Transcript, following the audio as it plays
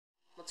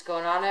What's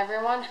going on,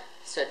 everyone?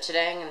 So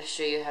today I'm going to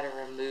show you how to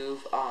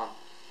remove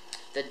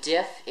the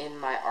diff in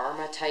my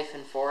Arrma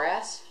Typhon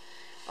 4S.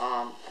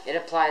 It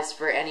applies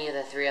for any of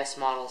the 3S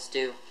models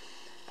too.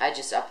 I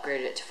just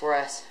upgraded it to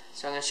 4S,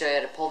 so I'm going to show you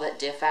how to pull that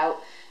diff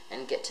out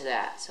and get to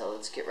that. So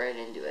let's get right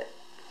into it.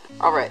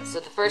 Alright, so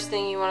the first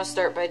thing you want to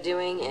start by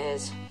doing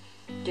is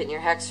getting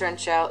your hex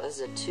wrench out. This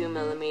is a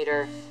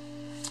 2mm.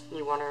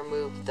 You want to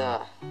remove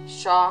the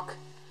shock,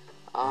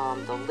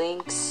 the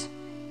links,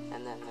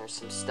 and then there's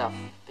some stuff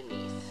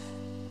beneath.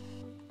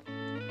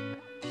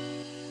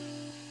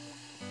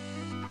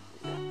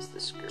 That's the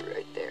screw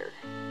right there.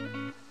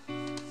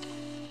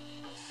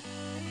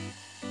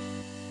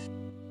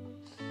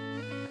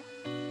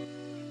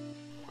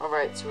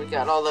 Alright, so we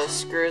got all those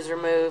screws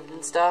removed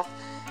and stuff.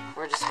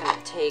 We're just going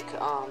to take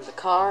the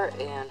car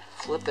and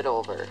flip it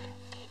over.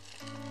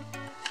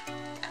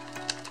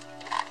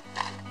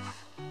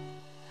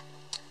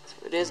 So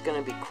it is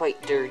going to be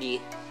quite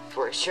dirty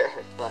for sure,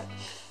 but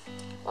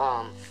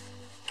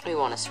we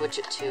want to switch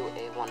it to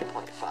a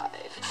 1.5.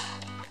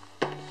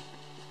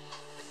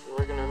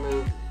 We're going to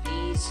remove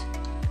these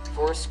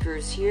 4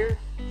 screws here,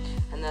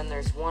 and then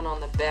there's one on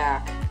the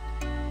back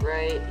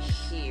right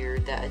here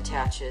that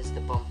attaches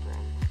the bumper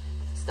and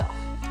stuff,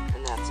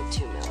 and that's a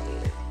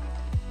 2mm.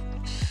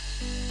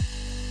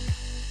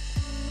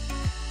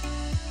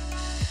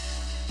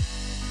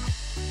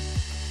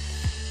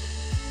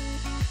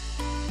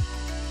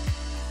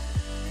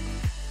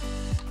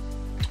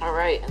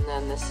 Alright, and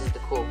then this is the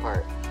cool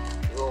part.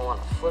 You will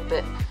want to flip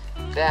it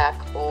back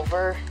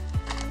over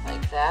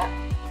like that.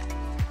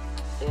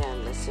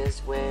 And this is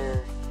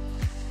where,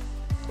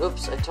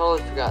 oops, I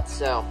totally forgot.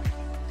 So,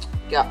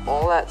 you got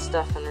all that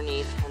stuff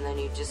underneath, and then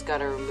you just got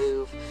to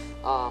remove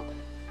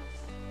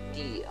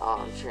the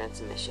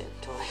transmission.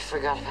 Totally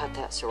forgot about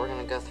that, so we're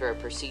going to go through a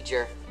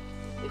procedure.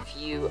 If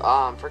you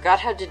forgot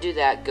how to do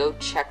that, go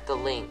check the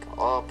link.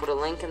 I'll put a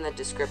link in the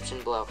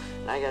description below.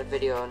 And I got a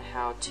video on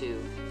how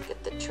to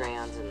get the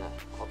trans and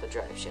all the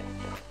drive shaft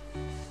out.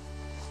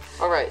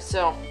 Alright,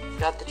 so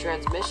got the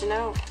transmission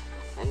out,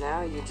 and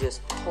now you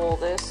just pull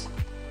this.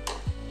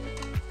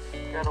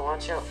 Gotta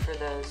watch out for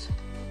those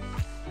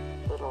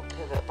little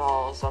pivot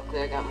balls.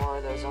 Luckily I got more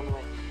of those on the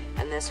way.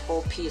 And this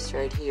whole piece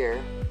right here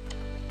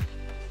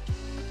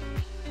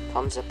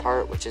comes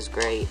apart, which is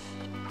great.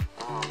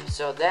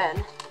 So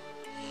then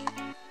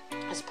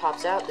this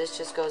pops out. This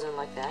just goes in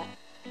like that,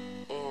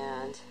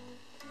 and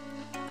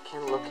you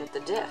can look at the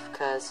diff,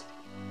 because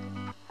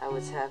I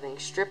was having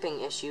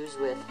stripping issues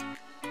with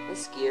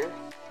this gear,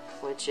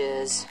 which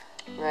is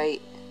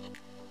right,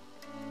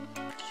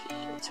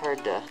 it's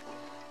hard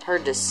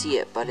to see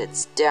it, but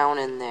it's down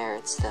in there.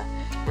 It's the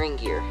ring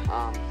gear.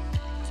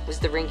 It's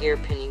the ring gear,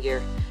 pinion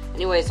gear.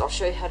 Anyways, I'll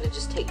show you how to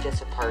just take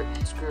this apart.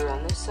 Screw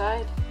on this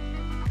side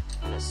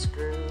and a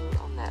screw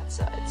on that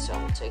side. So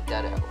we'll take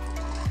that out.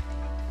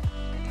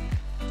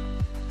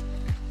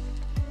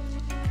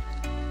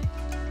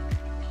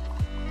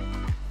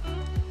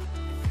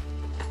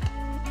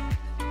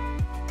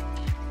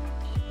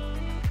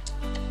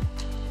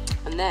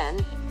 And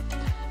then,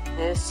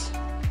 this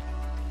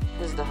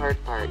is the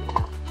hard part, you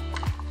know.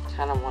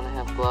 Kind of want to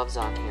have gloves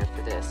on here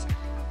for this.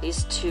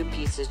 These 2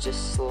 pieces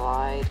just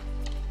slide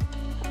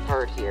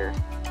apart here.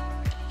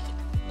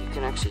 You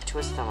can actually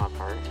twist them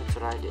apart, that's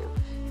what I do.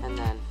 And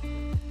then,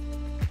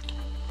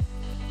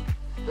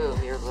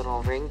 boom, your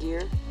little ring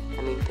gear,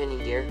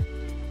 pinion gear,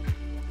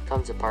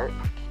 comes apart,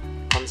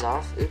 comes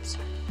off, oops.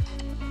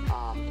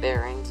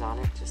 Bearings on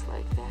it, just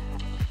like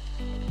that.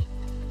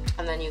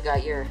 And then you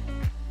got your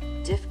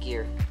diff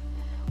gear,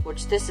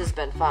 which this has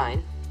been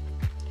fine.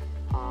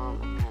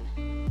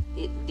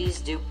 And these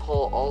do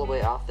pull all the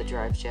way off the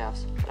drive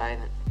shafts, but I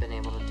haven't been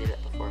able to do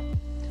that before.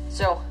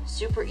 So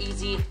super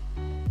easy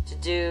to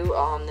do.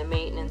 The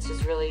maintenance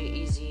is really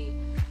easy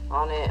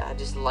on it. I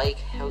just like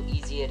how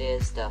easy it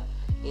is to,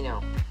 you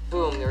know,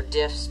 boom, your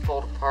diff's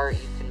pulled apart.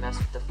 You can mess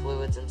with the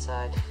fluids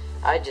inside.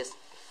 I just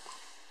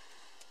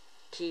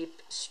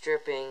keep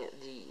stripping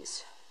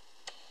these.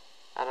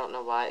 I don't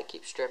know why I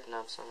keep stripping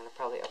them, so I'm going to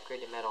probably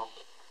upgrade to metal.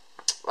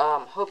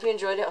 Hope you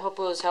enjoyed it. Hope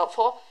it was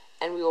helpful,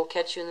 and we will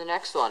catch you in the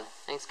next one.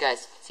 Thanks,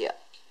 guys. See ya.